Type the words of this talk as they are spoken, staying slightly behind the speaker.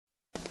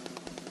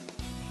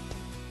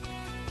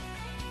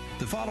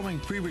The following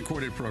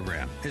pre-recorded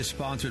program is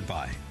sponsored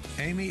by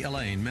Amy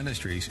Elaine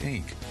Ministries,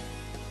 Inc.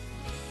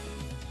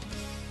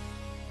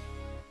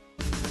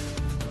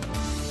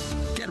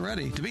 Get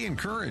ready to be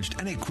encouraged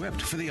and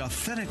equipped for the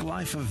authentic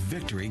life of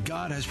victory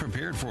God has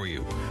prepared for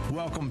you.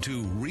 Welcome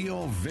to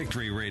Real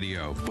Victory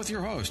Radio with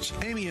your hosts,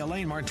 Amy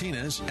Elaine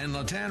Martinez and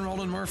Latan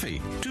Roland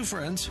Murphy. Two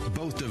friends,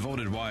 both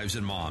devoted wives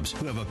and moms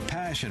who have a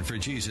passion for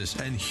Jesus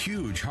and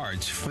huge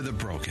hearts for the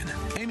broken.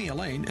 Amy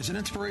Elaine is an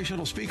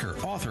inspirational speaker,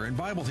 author, and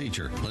Bible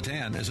teacher.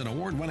 Latan is an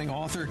award-winning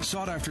author,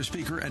 sought-after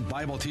speaker, and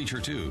Bible teacher,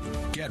 too.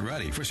 Get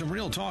ready for some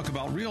real talk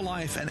about real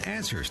life and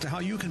answers to how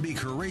you can be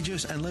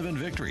courageous and live in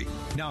victory.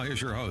 Now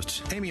here's your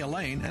hosts, Amy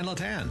Elaine and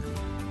Latan.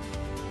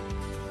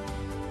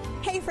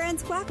 Hey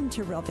friends, welcome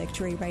to Real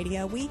Victory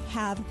Radio. We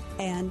have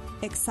an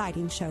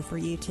exciting show for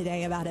you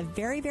today about a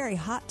very, very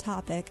hot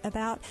topic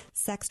about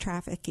sex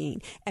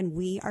trafficking. And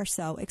we are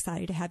so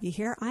excited to have you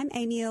here. I'm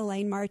Amy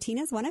Elaine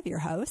Martinez, one of your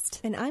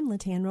hosts. And I'm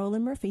Latan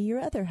Roland Murphy,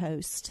 your other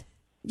host.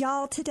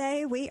 Y'all,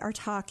 today we are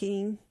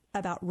talking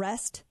about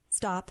Rest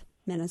Stop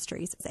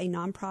Ministries. It's a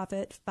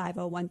nonprofit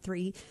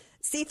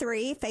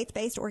 5013C3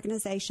 faith-based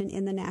organization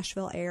in the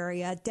Nashville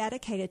area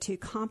dedicated to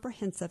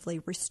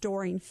comprehensively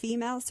restoring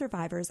female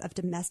survivors of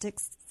domestic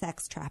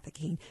sex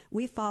trafficking.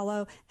 We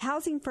follow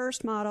Housing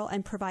First model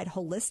and provide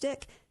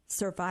holistic,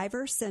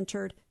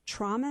 survivor-centered,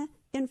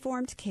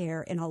 trauma-informed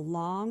care in a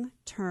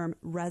long-term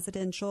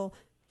residential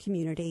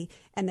community,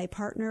 and they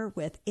partner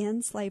with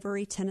End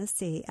Slavery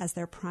Tennessee as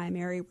their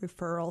primary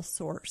referral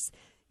source.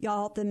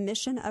 Y'all, the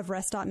mission of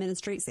Rest Stop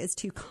Ministries is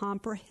to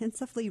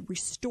comprehensively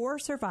restore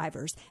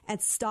survivors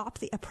and stop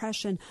the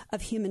oppression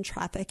of human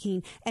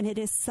trafficking. And it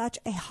is such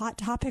a hot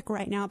topic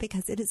right now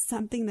because it is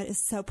something that is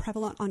so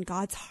prevalent on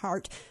God's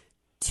heart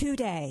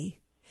today.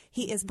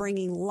 He is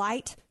bringing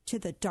light to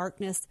the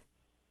darkness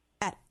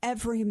at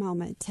every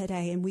moment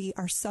today, and we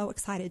are so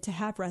excited to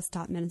have Rest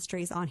Stop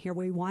Ministries on here.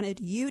 We wanted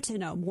you to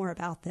know more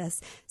about this.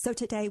 So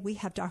today we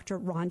have Dr.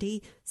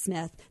 Rondy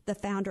Smith, the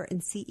founder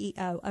and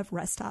CEO of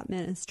Rest Stop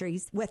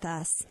Ministries, with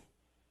us.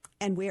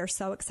 And we are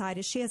so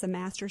excited. She has a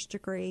master's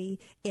degree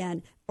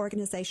in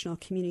organizational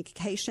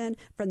communication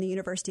from the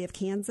University of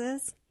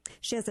Kansas.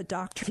 She has a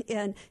doctorate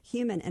in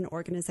human and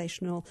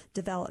organizational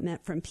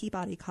development from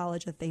Peabody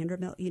College of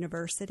Vanderbilt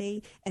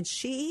University. And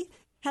she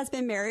has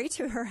been married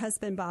to her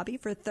husband, Bobby,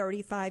 for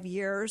 35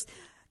 years.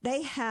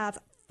 They have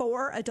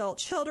 4 adult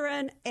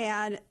children,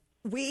 and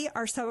we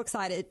are so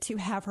excited to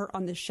have her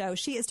on the show.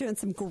 She is doing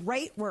some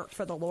great work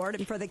for the Lord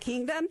and for the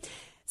kingdom.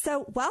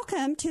 So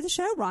welcome to the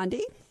show,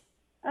 Rondy.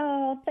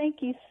 Oh, thank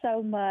you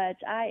so much.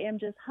 I am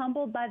just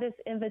humbled by this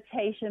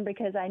invitation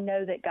because I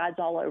know that God's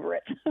all over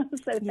it.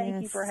 So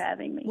thank you for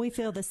having me. We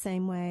feel the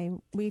same way.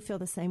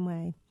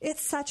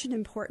 It's such an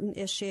important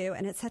issue,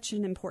 and it's such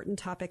an important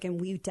topic, and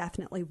we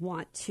definitely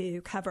want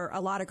to cover a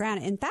lot of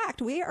ground. In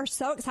fact, we are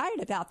so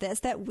excited about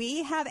this that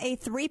we have a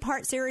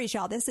 3-part series,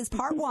 y'all. This is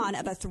part 1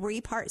 of a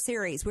 3-part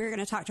series. We're going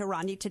to talk to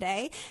Rondy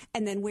today,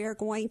 and then we're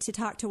going to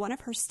talk to one of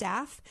her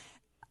staff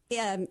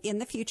in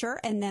the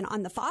future. And then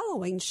on the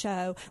following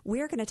show,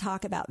 we're going to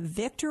talk about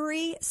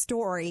victory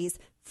stories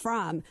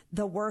from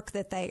the work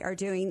that they are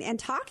doing. And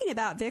talking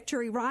about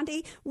victory,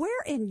 Rondy,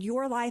 where in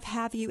your life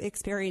have you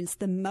experienced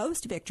the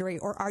most victory,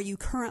 or are you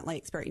currently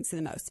experiencing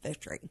the most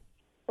victory?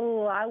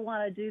 Oh, I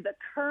want to do the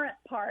current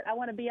part. I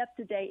want to be up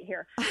to date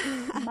here.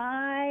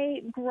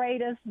 My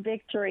greatest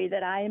victory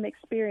that I am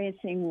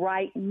experiencing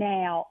right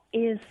now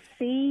is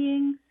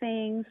seeing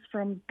things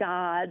from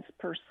God's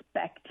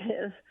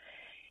perspective.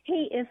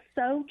 He is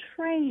so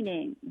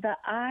training the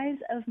eyes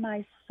of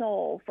my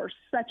soul for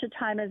such a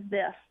time as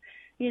this.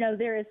 You know,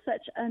 there is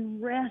such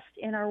unrest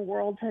in our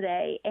world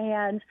today,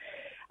 and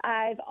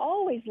I've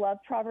always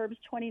loved Proverbs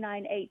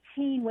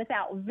 29:18.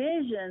 Without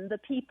vision, the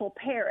people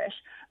perish.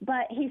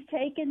 But he's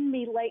taken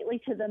me lately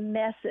to the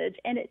Message,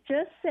 and it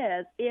just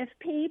says, if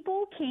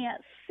people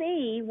can't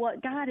see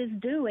what God is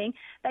doing,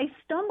 they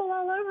stumble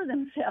all over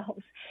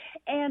themselves.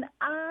 And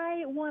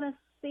I want to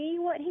see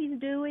what he's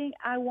doing.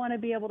 I want to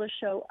be able to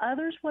show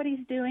others what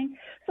he's doing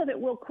so that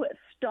we'll quit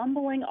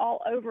stumbling all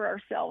over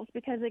ourselves,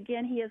 because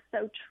again, he is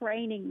so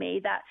training me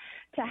that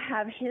to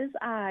have his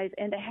eyes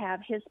and to have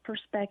his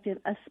perspective,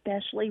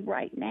 especially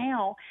right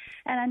now.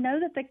 And I know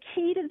that the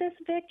key to this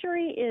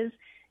victory is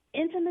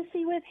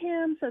intimacy with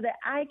him so that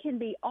I can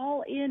be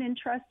all in and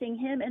trusting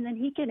him, and then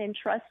he can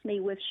entrust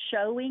me with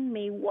showing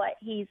me what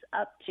he's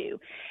up to.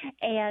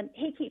 And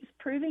he keeps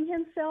proving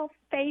himself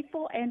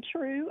faithful and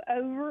true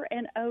over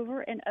and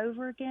over and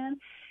over again,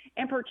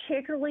 and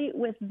particularly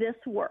with this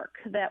work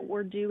that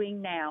we're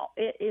doing now.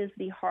 It is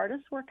the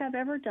hardest work I've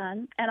ever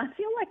done, and I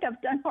feel like I've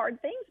done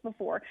hard things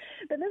before,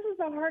 but this is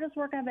the hardest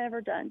work I've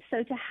ever done.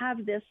 So to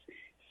have this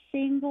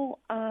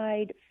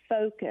single-eyed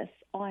focus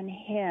on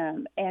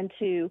him and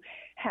to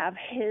have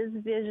his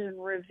vision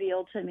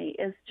revealed to me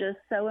is just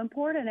so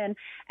important. And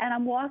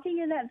I'm walking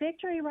in that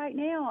victory right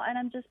now, and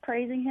I'm just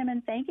praising him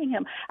and thanking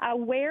him. I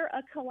wear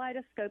a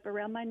kaleidoscope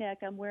around my neck.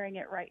 I'm wearing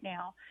it right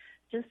now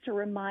just to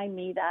remind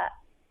me that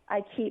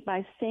I keep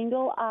my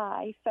single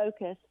eye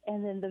focused,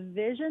 and then the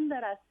vision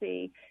that I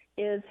see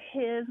is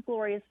his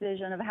glorious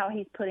vision of how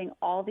he's putting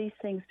all these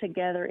things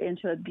together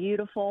into a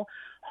beautiful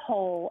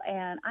whole.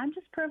 And I'm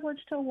just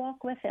privileged to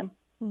walk with him.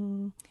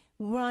 Mm.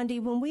 Rondy,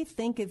 when we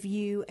think of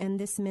you and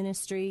this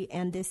ministry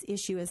and this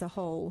issue as a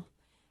whole,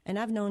 and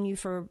I've known you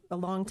for a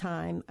long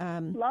time.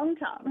 Long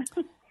time.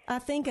 I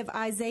think of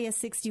Isaiah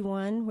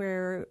 61,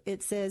 where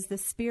it says, the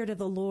Spirit of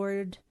the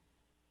Lord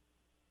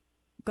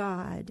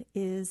God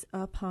is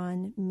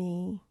upon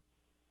me,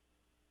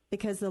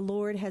 because the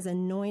Lord has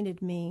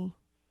anointed me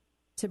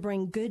to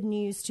bring good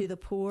news to the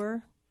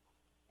poor,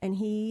 and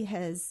he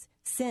has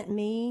sent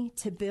me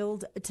to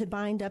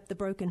bind up the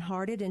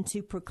brokenhearted and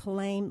to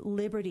proclaim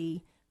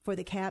liberty for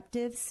the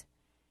captives.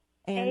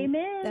 And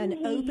Amen.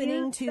 An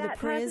opening to the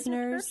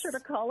prisoners. Scripture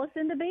to call us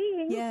into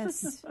being.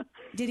 Yes.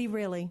 Did he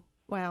really?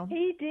 Wow.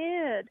 He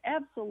did.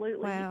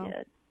 Absolutely, wow. He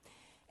did.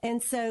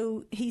 And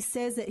so he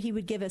says that he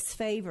would give us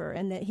favor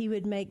and that he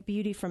would make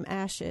beauty from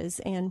ashes.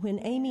 And when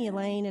Amy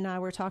Elaine and I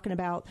were talking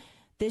about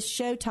this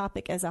show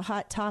topic as a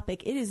hot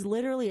topic, it is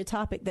literally a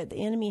topic that the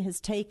enemy has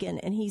taken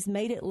and he's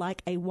made it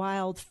like a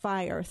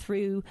wildfire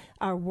through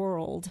our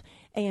world.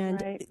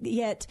 And right.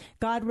 Yet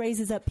God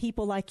raises up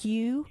people like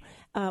you.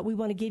 We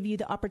want to give you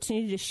the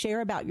opportunity to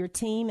share about your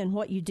team and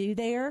what you do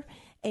there,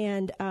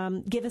 and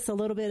give us a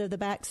little bit of the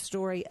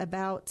backstory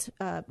about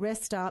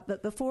Rest Stop.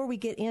 But before we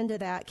get into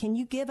that, can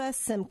you give us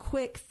some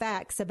quick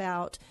facts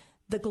about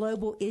the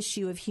global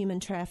issue of human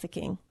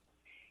trafficking?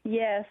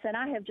 Yes, and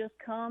I have just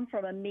come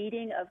from a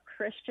meeting of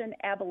Christian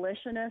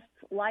abolitionists,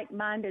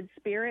 like-minded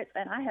spirits,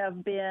 and I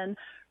have been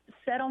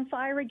set on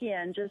fire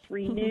again, just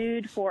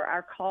renewed for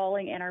our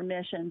calling and our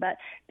mission. But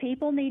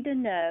people need to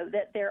know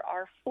that there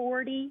are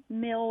 40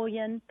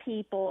 million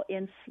people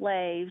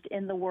enslaved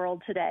in the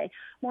world today,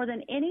 more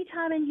than any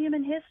time in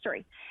human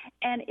history.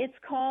 And it's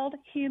called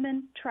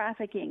human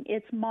trafficking.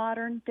 It's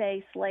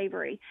modern-day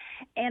slavery.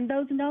 And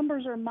those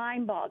numbers are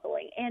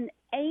mind-boggling. And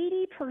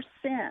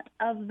 80%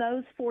 of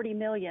those 40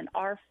 million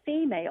are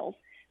females.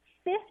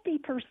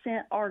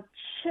 50% are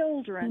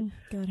children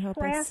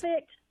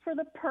trafficked for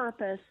the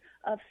purpose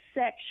of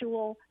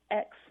sexual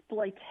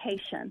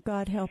exploitation.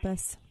 God help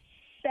us.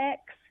 Sex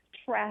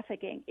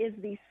trafficking is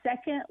the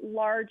second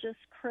largest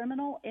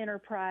criminal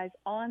enterprise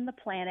on the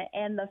planet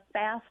and the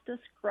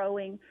fastest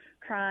growing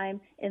crime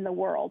in the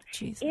world.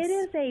 Jesus. It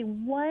is a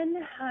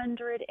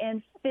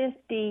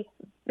 $150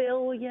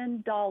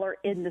 billion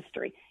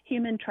industry,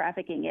 human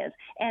trafficking is.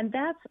 And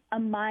that's a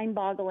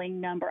mind-boggling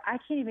number. I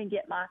can't even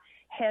get my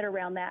head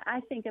around that.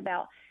 I think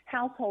about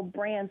household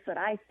brands that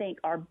I think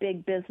are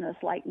big business,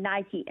 like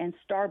Nike and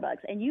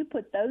Starbucks, and you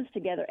put those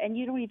together and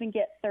you don't even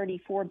get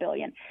 $34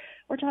 billion.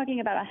 We're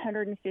talking about a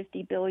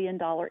 $150 billion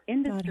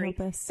industry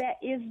that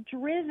is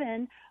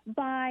driven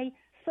by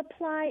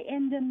supply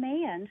and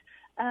demand.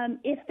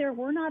 If there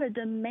were not a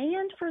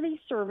demand for these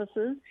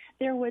services,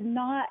 there would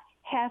not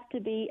have to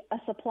be a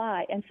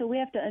supply. And so we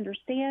have to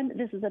understand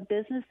this is a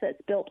business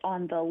that's built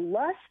on the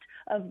lust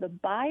of the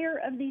buyer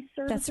of these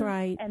services. That's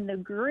right. And the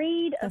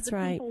greed of the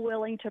people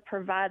willing to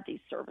provide these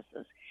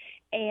services.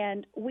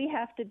 And we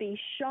have to be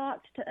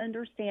shocked to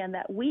understand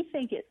that we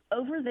think it's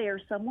over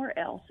there somewhere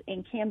else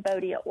in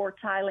Cambodia or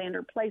Thailand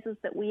or places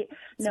that we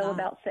know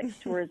about sex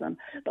tourism.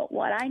 But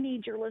what I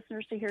need your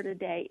listeners to hear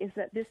today is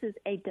that this is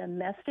a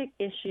domestic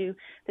issue.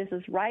 This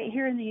is right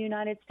here in the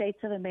United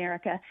States of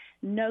America.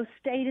 No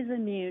state is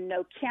immune.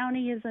 No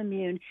county is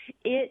immune.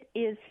 It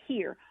is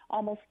here.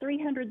 Almost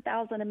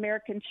 300,000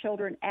 American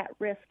children at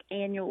risk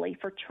annually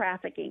for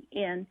trafficking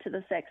into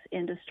the sex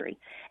industry.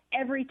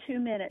 Every 2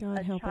 minutes,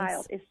 a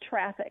child is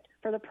trafficked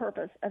for the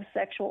purpose of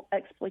sexual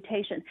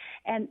exploitation.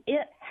 And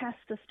it has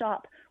to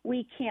stop.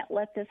 We can't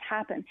let this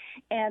happen.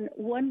 And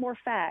one more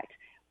fact.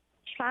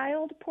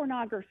 Child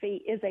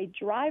pornography is a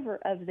driver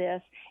of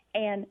this,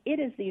 and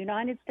it is the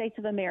United States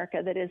of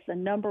America that is the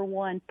number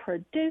one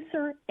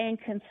producer and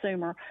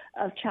consumer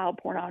of child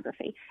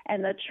pornography.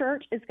 And the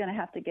church is going to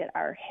have to get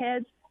our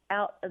heads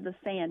out of the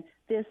sand.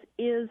 This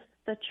is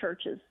the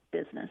church's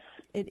business.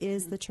 It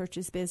is the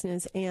church's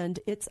business, and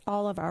it's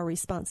all of our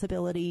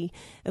responsibility.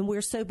 And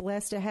we're so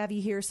blessed to have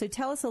you here. So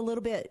tell us a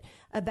little bit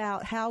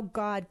about how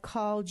God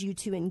called you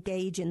to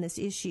engage in this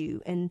issue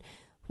and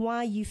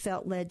why you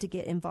felt led to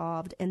get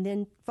involved, and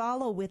then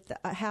follow with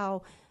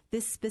how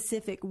this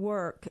specific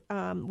work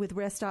with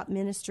Rest Stop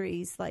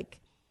Ministries,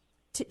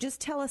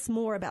 just tell us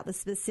more about the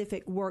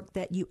specific work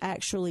that you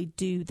actually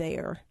do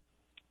there.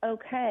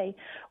 Okay.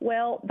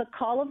 Well, the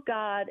call of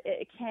God,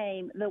 it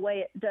came the way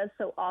it does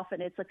so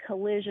often. It's a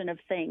collision of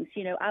things.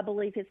 You know, I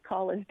believe his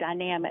call is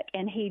dynamic,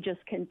 and he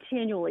just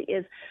continually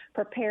is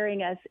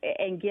preparing us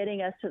and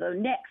getting us to the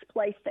next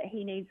place that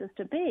he needs us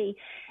to be.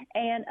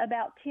 And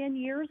about 10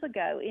 years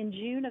ago, in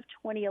June of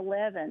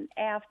 2011,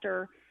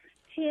 after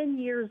 10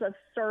 years of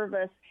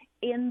service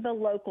in the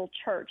local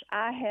church.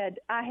 I had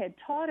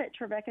taught at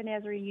Trevecca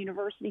Nazarene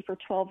University for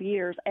 12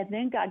 years, and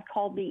then God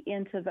called me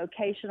into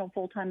vocational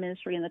full-time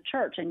ministry in the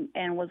church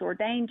and was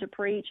ordained to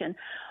preach and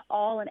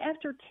all. And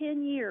after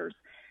 10 years,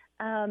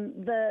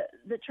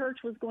 the church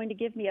was going to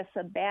give me a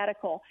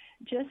sabbatical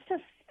just to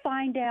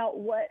find out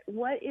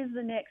what is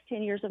the next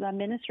 10 years of my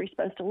ministry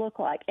supposed to look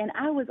like. And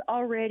I was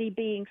already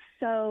being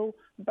so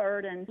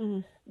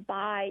burdened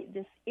by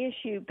this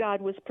issue.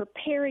 God was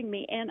preparing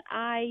me, and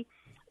I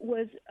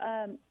was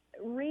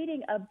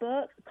reading a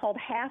book called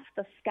Half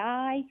the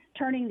Sky,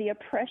 Turning the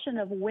Oppression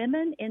of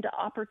Women into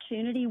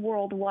Opportunity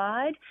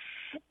Worldwide.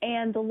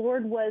 And the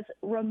Lord was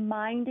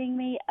reminding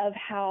me of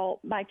how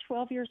my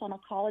 12 years on a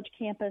college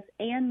campus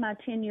and my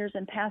 10 years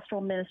in pastoral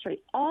ministry,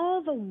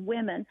 all the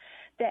women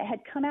that had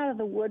come out of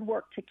the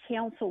woodwork to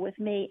counsel with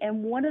me.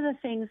 And one of the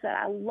things that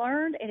I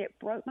learned, and it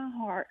broke my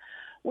heart,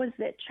 was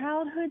that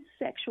childhood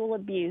sexual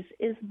abuse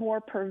is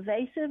more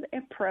pervasive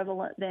and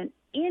prevalent than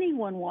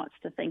anyone wants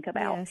to think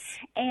about. Yes.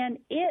 And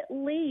it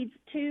leads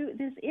to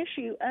this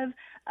issue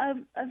of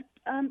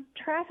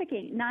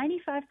trafficking.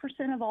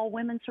 95% of all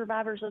women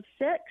survivors of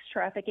sex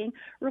trafficking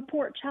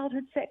report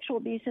childhood sexual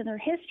abuse in their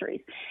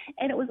histories.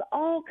 And it was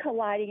all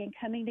colliding and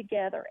coming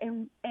together.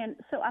 And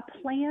so I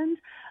planned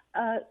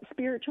a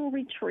spiritual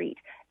retreat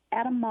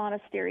at a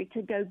monastery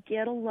to go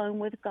get alone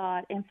with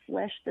God and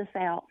flesh this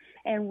out.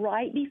 And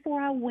right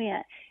before I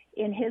went,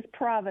 in His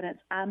providence,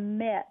 I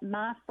met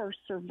my first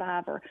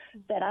survivor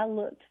that I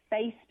looked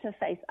face to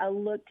face. I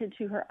looked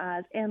into her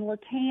eyes. And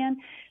Latan,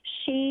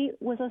 she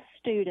was a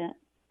student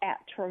at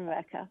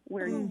Trevecca,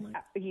 where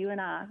you and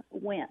I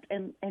went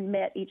and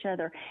met each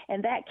other.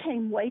 And that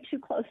came way too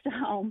close to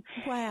home.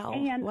 Wow.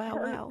 And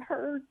Wow.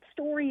 her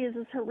story is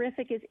as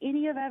horrific as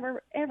any I've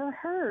ever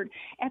heard.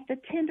 At the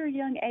tender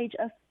young age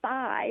of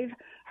 5,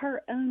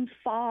 her own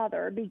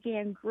father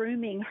began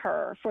grooming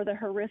her for the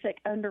horrific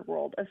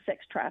underworld of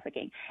sex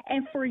trafficking.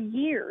 And for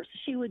years,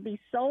 she would be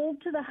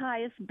sold to the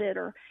highest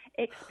bidder,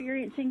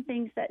 experiencing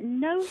things that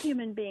no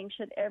human being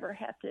should ever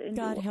have to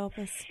endure. God help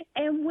us.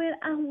 And when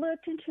I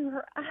looked into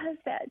her eyes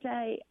that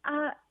day,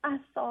 I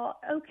thought,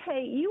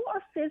 okay, you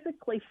are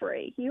physically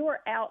free. You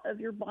are out of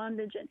your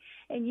bondage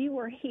and you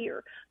are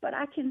here. But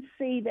I can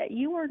see that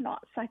you are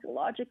not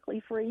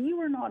psychologically free. You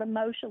are not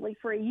emotionally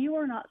free. You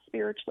are not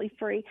spiritually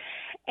free.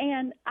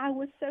 And I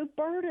was so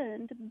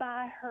burdened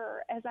by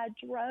her as I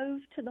drove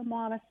to the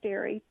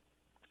monastery.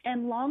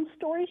 And long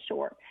story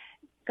short,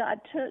 God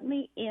took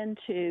me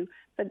into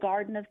the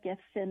Garden of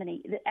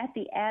Gethsemane. At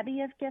the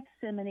Abbey of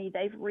Gethsemane,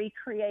 they've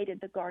recreated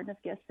the Garden of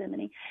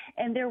Gethsemane.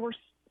 And there were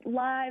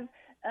live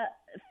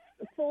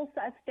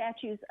full-size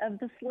statues of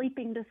the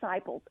sleeping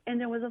disciples. And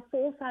there was a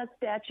full-size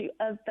statue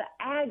of the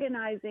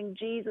agonizing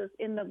Jesus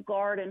in the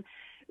garden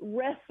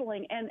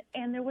wrestling.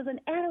 And there was an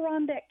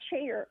Adirondack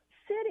chair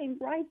sitting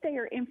right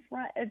there in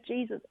front of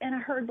Jesus. And I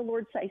heard the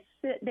Lord say,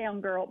 sit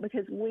down, girl,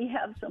 because we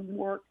have some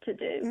work to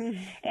do.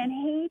 And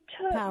He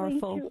took me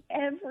to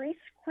every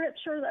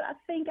scripture that I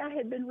think I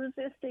had been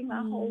resisting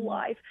my whole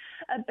life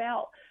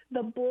about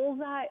the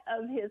bullseye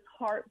of His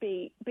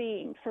heartbeat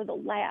being for the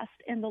last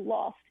and the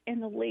lost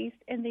and the least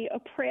and the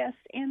oppressed.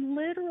 And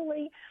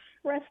literally,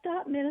 Rest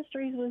Stop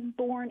Ministries was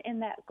born in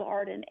that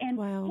garden. And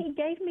He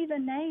gave me the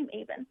name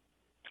even.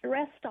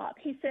 Rest Stop.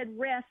 He said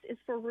rest is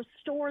for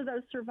restore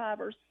those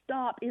survivors.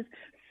 Stop is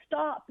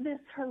stop this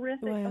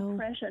horrific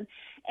oppression.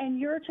 And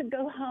you're to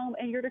go home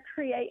and you're to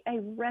create a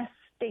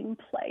resting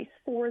place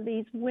for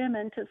these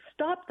women to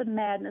stop the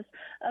madness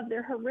of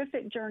their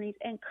horrific journeys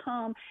and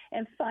come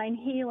and find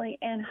healing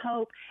and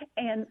hope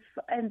and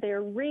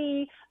their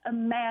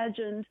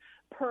reimagined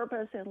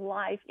purpose in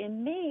life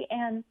in me.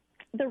 And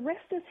the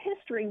rest is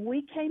history.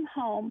 We came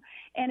home,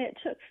 and it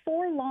took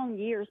 4 long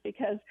years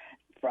because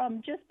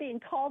from just being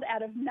called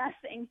out of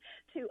nothing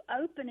to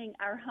opening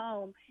our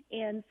home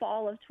in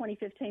fall of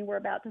 2015. We're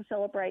about to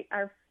celebrate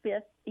our 5th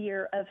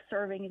year of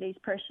serving these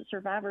precious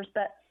survivors.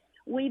 But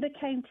we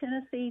became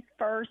Tennessee's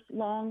first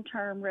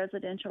long-term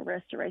residential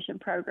restoration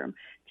program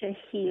to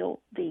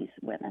heal these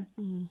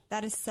women.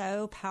 That is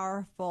so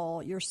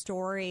powerful, your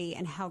story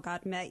and how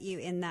God met you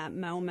in that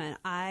moment.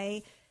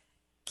 I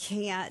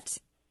can't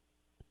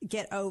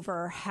get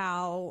over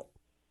how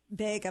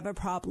big of a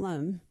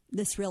problem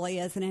this really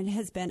is, and it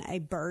has been a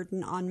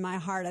burden on my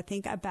heart. I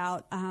think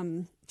about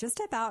just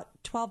about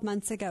 12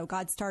 months ago,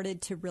 God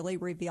started to really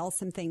reveal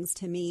some things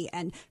to me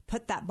and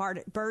put that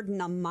burden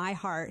on my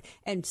heart.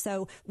 And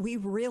so we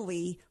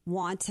really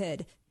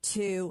wanted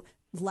to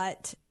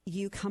let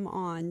you come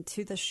on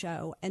to the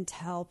show and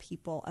tell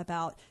people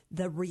about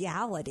the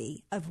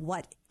reality of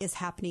what is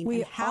happening. We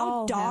and how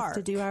all dark, have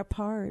to do our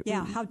part.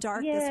 Yeah, how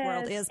dark this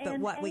world is, but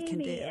and what we can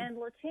do. And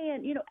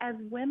Latan, as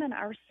women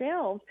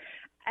ourselves,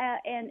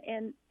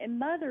 and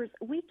mothers,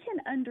 we can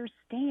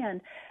understand.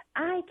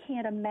 I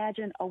can't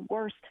imagine a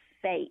worse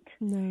fate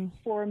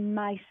for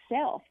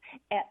myself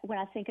when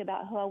I think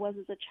about who I was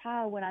as a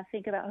child, when I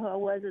think about who I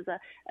was as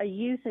a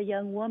youth, a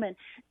young woman,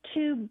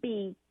 to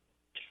be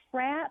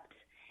trapped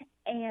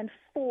and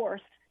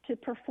forced to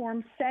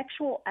perform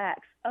sexual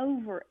acts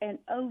over and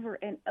over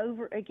and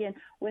over again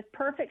with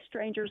perfect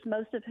strangers,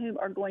 most of whom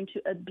are going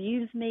to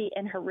abuse me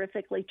and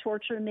horrifically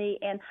torture me.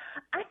 And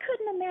I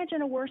couldn't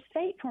imagine a worse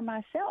fate for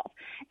myself.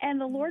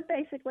 And the Lord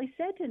basically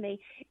said to me,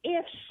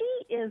 if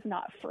she is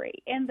not free,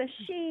 and the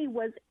she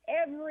was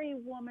every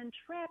woman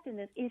trapped in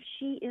this, if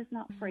she is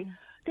not free,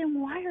 then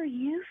why are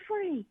you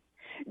free?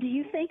 Do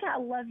you think I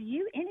love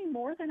you any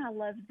more than I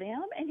love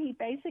them? And he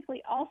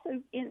basically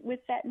also, with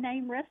that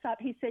name Rest Stop,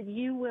 he said,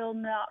 you will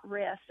not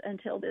rest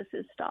until this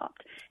is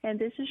stopped. And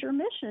this is your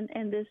mission,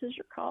 and this is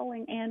your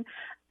calling. And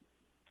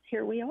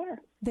here we are.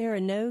 There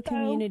are no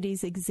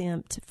communities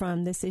exempt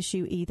from this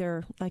issue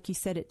either. Like you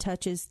said, it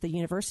touches the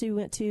university we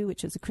went to,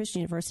 which is a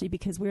Christian university,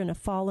 because we're in a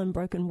fallen,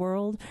 broken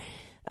world.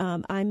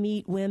 I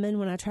meet women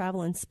when I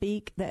travel and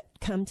speak that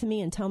come to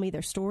me and tell me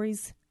their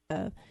stories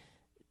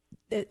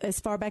as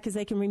far back as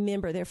they can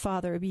remember, their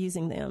father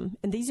abusing them.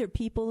 And these are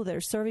people that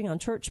are serving on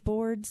church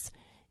boards,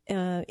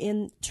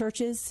 in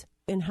churches,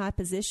 in high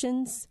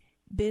positions,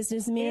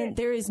 businessmen.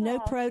 There is no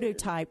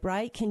prototype,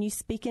 right? Can you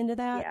speak into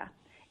that? Yeah.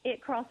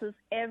 It crosses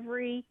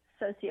every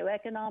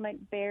socioeconomic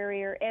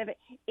barrier,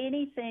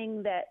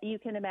 anything that you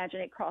can imagine.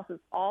 It crosses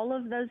all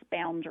of those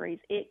boundaries.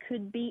 It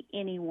could be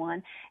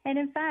anyone. And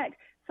in fact,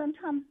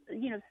 sometimes,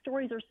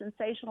 stories are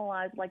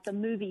sensationalized, like the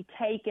movie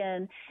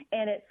Taken,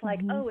 and it's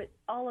like, oh, it's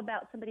all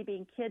about somebody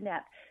being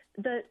kidnapped.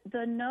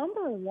 The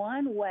number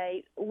one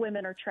way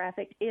women are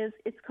trafficked is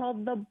it's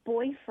called the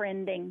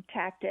boyfriending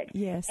tactic.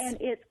 Yes. And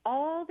it's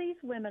all these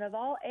women of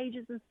all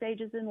ages and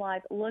stages in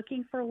life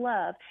looking for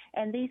love.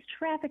 And these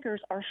traffickers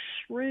are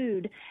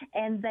shrewd,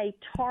 and they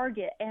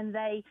target, and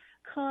they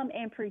come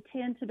and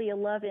pretend to be a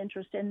love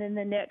interest. And then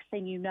the next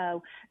thing you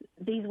know,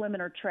 these women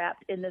are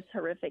trapped in this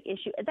horrific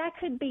issue. That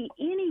could be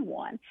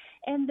anyone.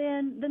 And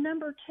then the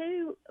number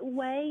two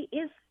way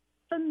is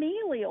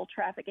familial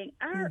trafficking.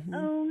 Our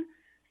own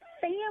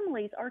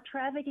families are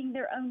trafficking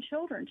their own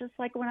children, just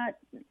like when I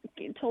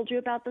told you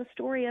about the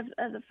story of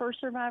the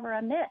first survivor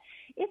I met.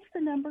 It's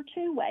the number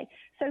two way.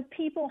 So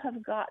people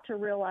have got to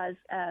realize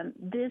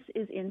this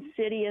is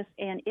insidious,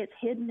 and it's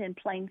hidden in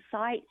plain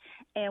sight,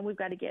 and we've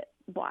got to get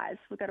wise.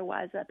 We've got to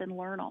wise up and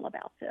learn all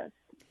about this.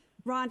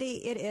 Rondy,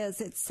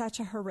 it's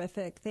such a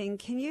horrific thing.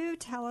 Can you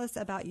tell us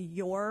about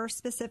your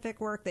specific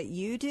work that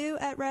you do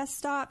at Rest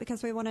Stop?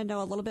 Because we want to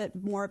know a little bit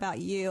more about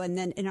you. And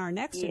then in our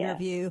next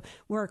interview,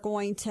 we're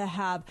going to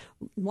have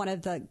one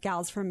of the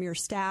gals from your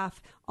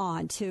staff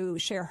on to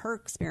share her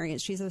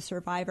experience. She's a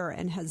survivor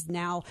and has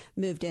now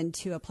moved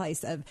into a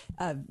place of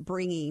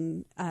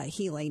bringing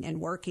healing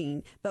and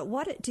working. But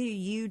what do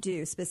you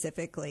do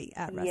specifically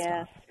at Rest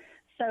Stop? Yes.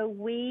 So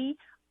we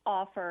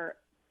offer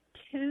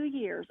 2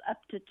 years, up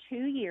to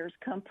 2 years,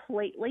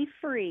 completely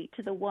free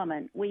to the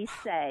woman. We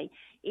say,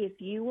 if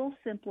you will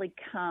simply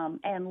come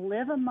and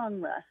live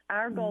among us,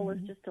 our goal is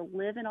just to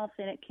live in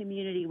authentic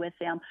community with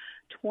them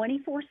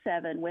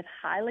 24/7 with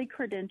highly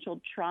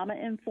credentialed,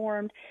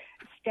 trauma-informed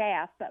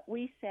staff. But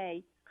we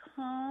say,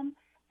 come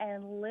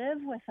and live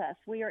with us.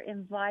 We are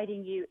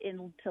inviting you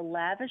into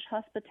lavish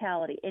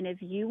hospitality. And if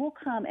you will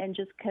come and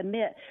just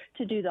commit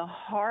to do the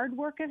hard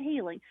work of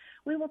healing,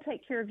 we will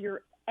take care of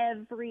your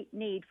every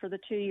need for the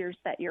 2 years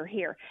that you're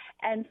here.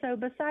 And so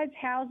besides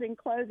housing,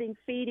 clothing,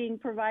 feeding,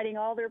 providing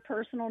all their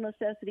personal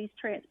necessities,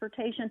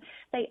 transportation,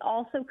 they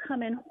also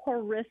come in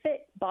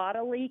horrific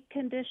bodily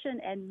condition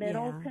and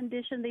mental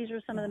condition. These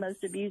are some of the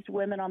most abused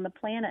women on the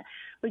planet.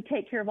 We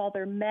take care of all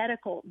their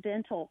medical,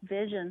 dental,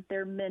 vision,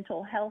 their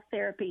mental health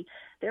therapy,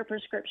 their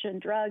prescription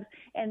drugs.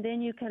 And then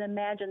you can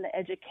imagine the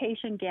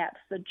education gaps,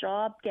 the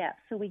job gaps.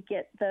 So we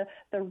get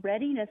the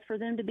readiness for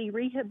them to be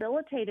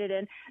rehabilitated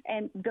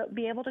and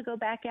be able to go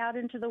back out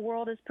into the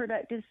world as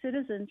productive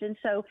citizens. And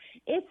so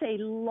it's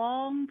a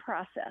long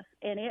process,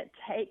 and it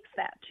takes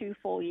that 2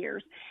 full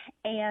years.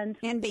 And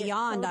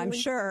beyond, I'm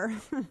sure.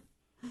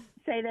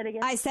 Say that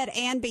again. I said,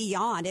 and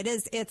beyond.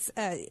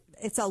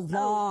 It's a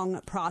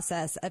long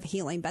process of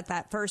healing, but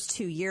that first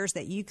 2 years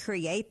that you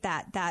create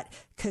that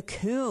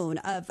cocoon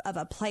of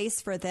a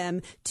place for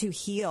them to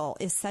heal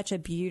is such a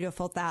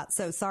beautiful thought.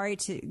 So sorry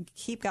to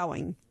keep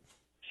going.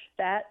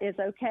 That is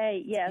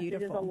okay. Yes,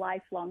 it is a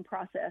lifelong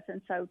process,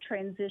 and so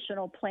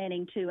transitional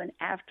planning to and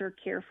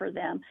aftercare for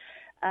them.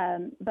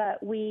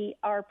 But we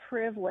are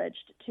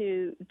privileged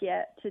to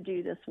get to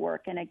do this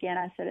work. And again,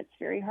 I said it's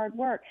very hard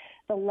work.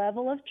 The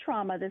level of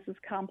trauma, this is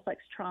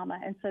complex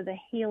trauma, and so the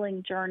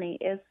healing journey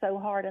is so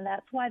hard, and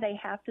that's why they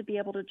have to be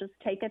able to just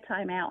take a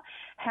time out,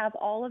 have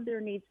all of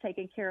their needs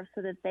taken care of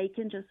so that they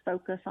can just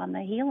focus on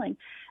the healing.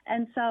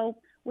 And so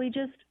we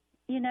just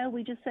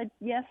said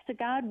yes to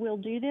God, we'll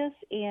do this,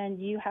 and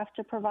you have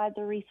to provide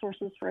the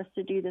resources for us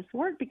to do this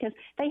work because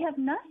they have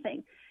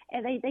nothing.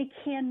 And they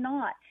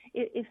cannot.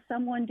 If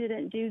someone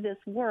didn't do this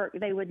work,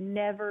 they would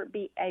never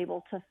be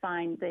able to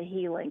find the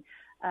healing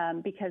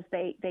because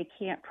they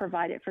can't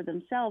provide it for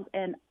themselves.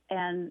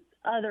 And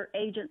other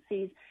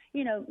agencies,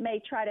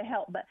 may try to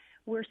help, but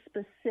we're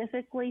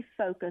specifically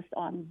focused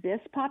on this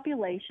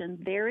population,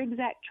 their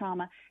exact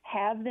trauma,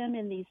 have them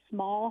in these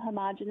small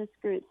homogenous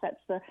groups.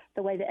 That's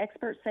the way the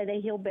experts say they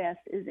heal best,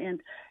 is in,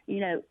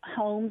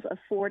 homes of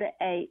 4 to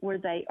 8 where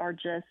they are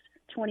just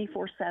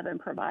 24/7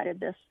 provided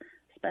this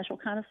special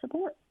kind of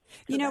support.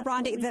 So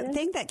Rondy, the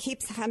thing that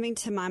keeps coming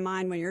to my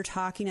mind when you're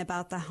talking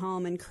about the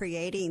home and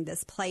creating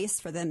this place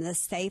for them, this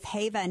safe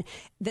haven,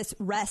 this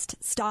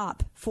rest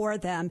stop for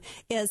them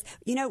is,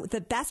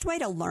 the best way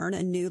to learn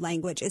a new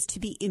language is to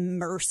be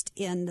immersed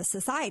in the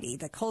society,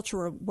 the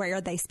culture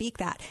where they speak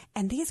that.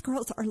 And these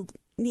girls are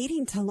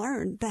needing to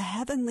learn the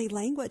heavenly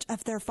language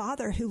of their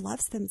Father who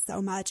loves them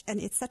so much. And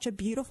it's such a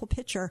beautiful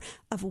picture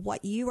of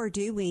what you are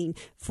doing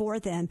for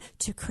them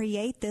to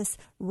create this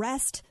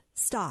rest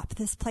stop,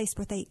 this place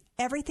where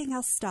everything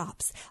else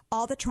stops,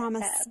 all the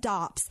trauma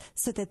stops,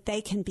 so that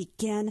they can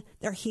begin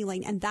their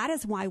healing. And that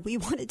is why we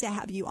wanted to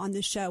have you on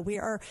the show. We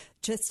are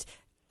just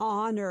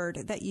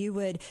honored that you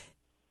would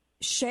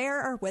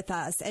share with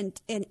us and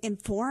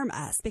inform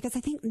us, because I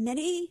think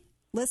many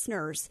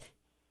listeners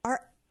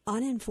are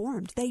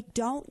uninformed. They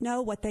don't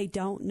know what they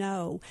don't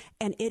know.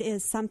 And it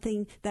is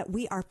something that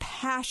we are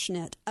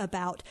passionate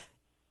about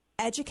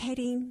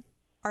educating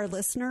our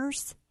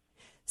listeners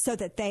so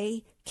that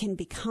they can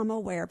become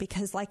aware,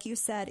 because like you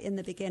said in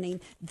the beginning,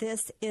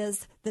 this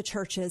is the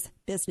church's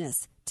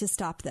business to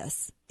stop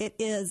this. It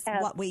is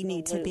Absolutely. What we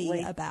need to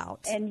be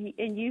about. And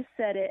you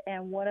said it,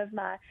 and one of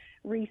my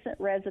recent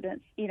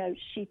residents,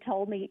 she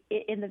told me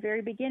in the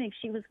very beginning,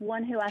 she was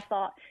one who I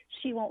thought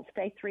she won't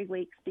stay 3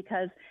 weeks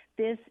because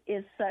this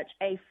is such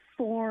a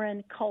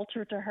foreign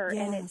culture to her.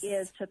 Yes. And it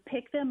is to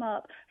pick them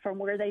up from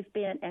where they've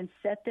been and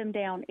set them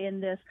down in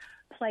this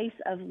place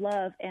of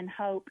love and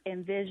hope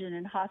and vision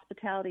and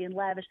hospitality and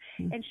lavish.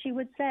 Mm-hmm. And she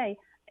would say,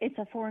 it's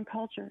a foreign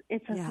culture.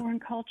 It's a foreign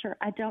culture.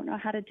 I don't know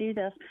how to do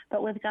this.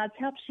 But with God's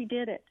help, she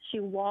did it. She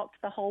walked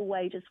the whole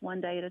way, just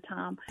one day at a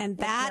time. And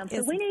that is...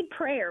 So we need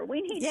prayer.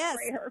 We need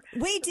prayer.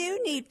 We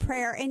do need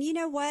prayer. And you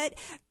know what,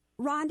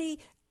 Rondy,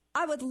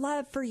 I would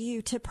love for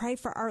you to pray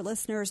for our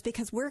listeners,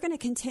 because we're going to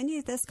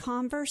continue this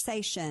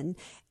conversation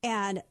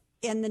and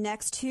in the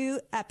next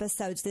 2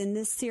 episodes in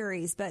this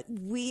series. But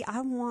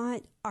I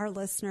want our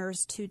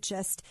listeners to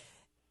just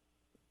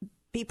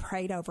be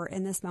prayed over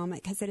in this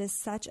moment, because it is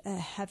such a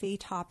heavy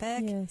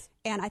topic. Yes.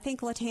 And I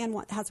think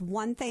Latan has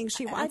one thing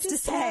she wants to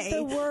say.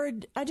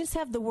 I just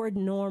have the word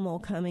normal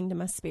coming to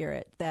my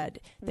spirit, that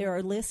there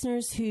are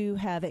listeners who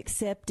have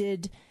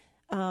accepted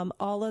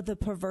all of the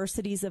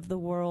perversities of the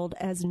world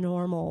as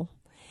normal.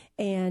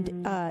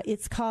 And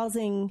it's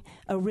causing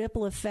a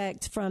ripple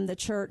effect from the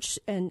church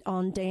and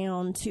on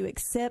down to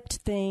accept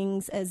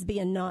things as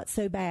being not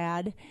so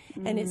bad.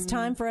 And it's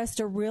time for us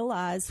to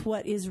realize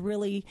what is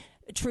really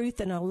truth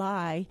and a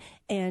lie.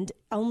 And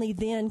only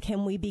then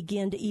can we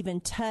begin to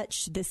even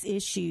touch this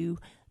issue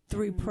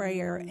through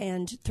prayer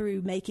and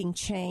through making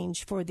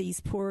change for these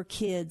poor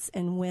kids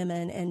and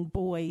women and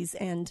boys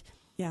and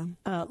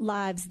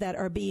lives that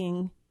are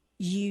being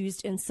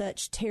used in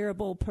such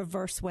terrible,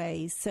 perverse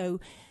ways. So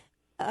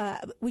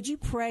would you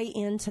pray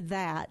into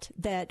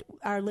that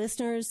our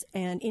listeners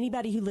and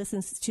anybody who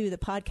listens to the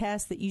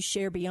podcast that you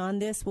share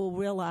beyond this will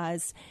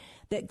realize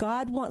that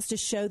God wants to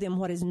show them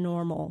what is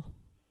normal?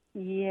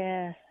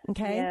 Yes.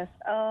 Okay. Yes.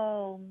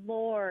 Oh,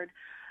 Lord.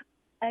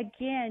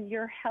 Again,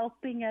 you're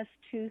helping us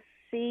to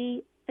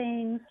see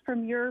things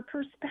from your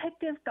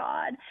perspective,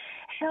 God.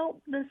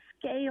 Help the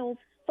scales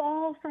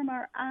fall from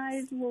our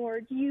eyes,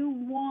 Lord. You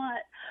want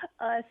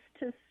us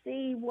to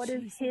see what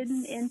is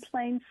hidden in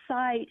plain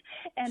sight.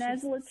 And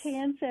as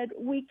Latan said,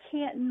 we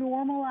can't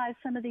normalize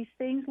some of these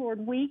things,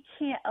 Lord. We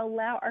can't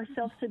allow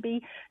ourselves to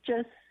be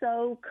just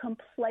so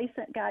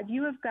complacent, God.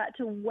 You have got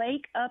to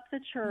wake up the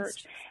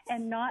church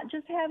and not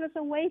just have us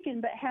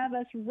awaken, but have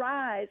us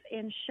rise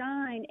and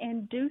shine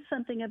and do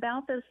something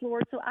about this,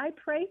 Lord. So I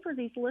pray for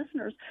these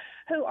listeners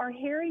who are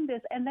hearing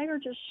this and they are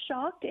just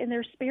shocked in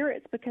their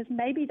spirits because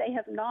maybe they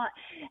have not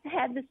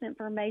had this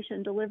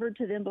information delivered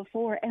to them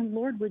before. And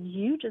Lord, would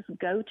you just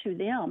go to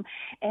them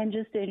and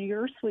just in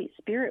your sweet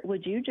spirit,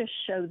 would you just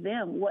show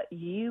them what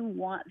you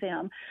want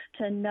them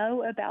to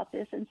know about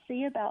this and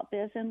see about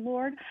this? And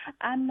Lord,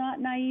 I'm not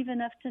naive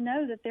enough to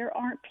know that there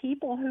aren't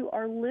people who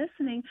are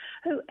listening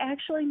who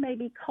actually may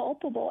be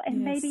culpable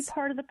and may be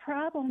part of the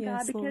problem,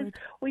 God, because Lord,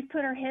 we've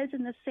put our heads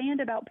in the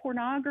sand about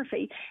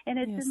pornography and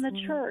it's in the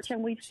Lord, church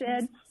and we've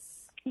said,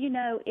 you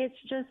know,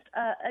 it's just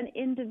an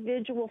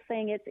individual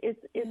thing. It's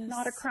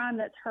not a crime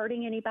that's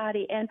hurting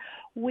anybody. And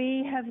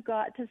we have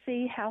got to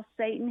see how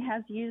Satan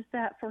has used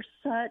that for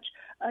such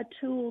a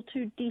tool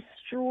to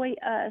destroy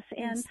us.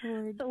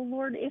 And so,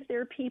 Lord, if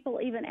there are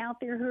people even out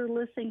there who are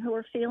listening who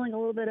are feeling a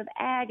little bit of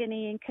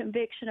agony and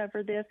conviction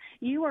over this,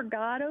 you are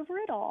God over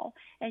it all.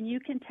 And you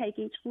can take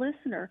each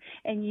listener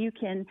and you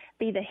can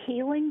be the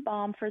healing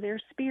balm for their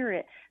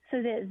spirit,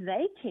 so that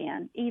they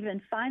can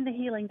even find the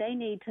healing they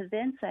need to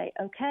then say,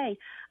 okay,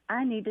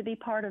 I need to be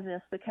part of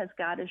this because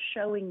God is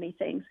showing me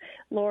things.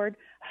 Lord,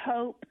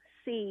 hope,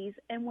 sees.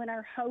 And when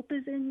our hope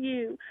is in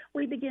you,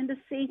 we begin to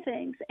see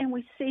things, and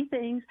we see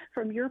things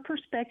from your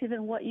perspective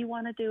and what you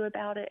want to do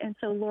about it. And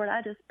so, Lord,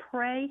 I just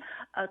pray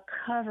a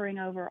covering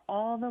over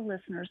all the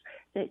listeners,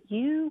 that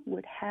you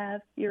would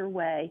have your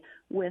way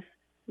with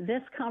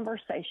this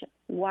conversation,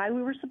 why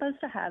we were supposed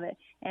to have it,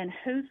 and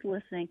who's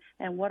listening,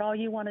 and what all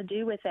you want to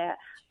do with that.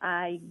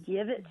 I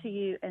give it to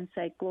you and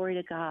say, glory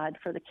to God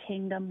for the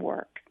kingdom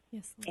work.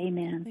 Yes,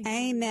 amen.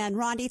 Amen.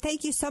 Rondy,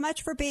 thank you so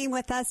much for being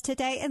with us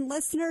today. And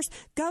listeners,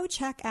 go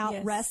check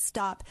out Rest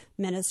Stop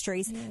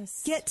Ministries.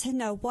 Yes. Get to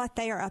know what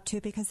they are up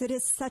to, because it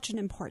is such an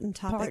important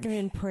topic. Partner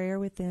in prayer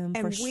with them,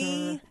 and for sure.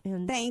 we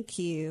And thank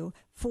you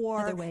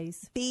for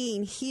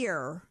being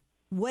here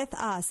with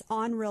us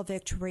on Real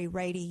Victory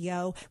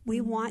Radio. We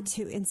want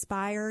to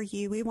inspire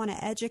you. We want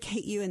to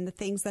educate you in the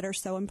things that are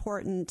so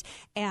important.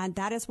 And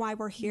that is why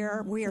we're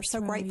here. We are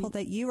so grateful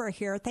that you are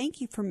here. Thank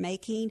you for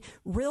making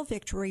Real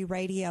Victory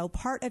Radio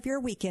part of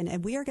your weekend.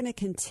 And we are going to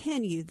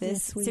continue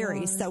this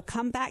series. So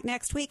come back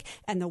next week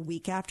and the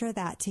week after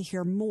that to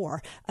hear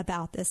more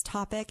about this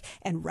topic.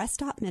 And Rest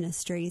Stop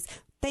Ministries,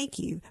 thank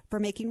you for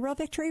making Real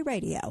Victory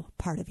Radio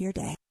part of your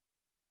day.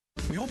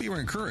 We hope you were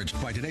encouraged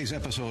by today's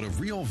episode of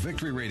Real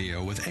Victory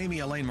Radio with Amy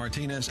Elaine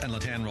Martinez and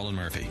Latan Roland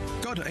Murphy.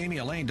 Go to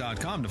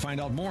amyelaine.com to find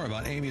out more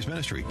about Amy's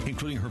ministry,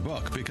 including her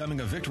book,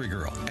 Becoming a Victory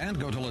Girl. And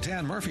go to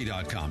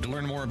latanmurphy.com to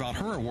learn more about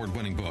her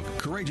award-winning book,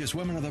 Courageous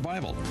Women of the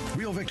Bible.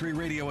 Real Victory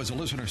Radio is a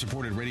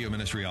listener-supported radio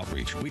ministry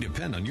outreach. We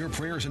depend on your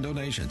prayers and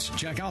donations.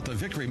 Check out the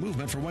Victory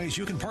Movement for ways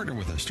you can partner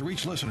with us to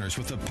reach listeners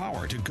with the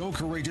power to go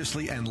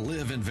courageously and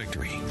live in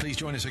victory. Please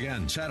join us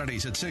again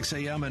Saturdays at 6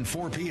 a.m. and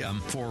 4 p.m.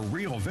 for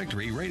Real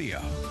Victory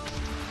Radio.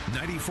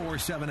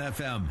 94.7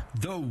 FM,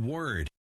 The Word.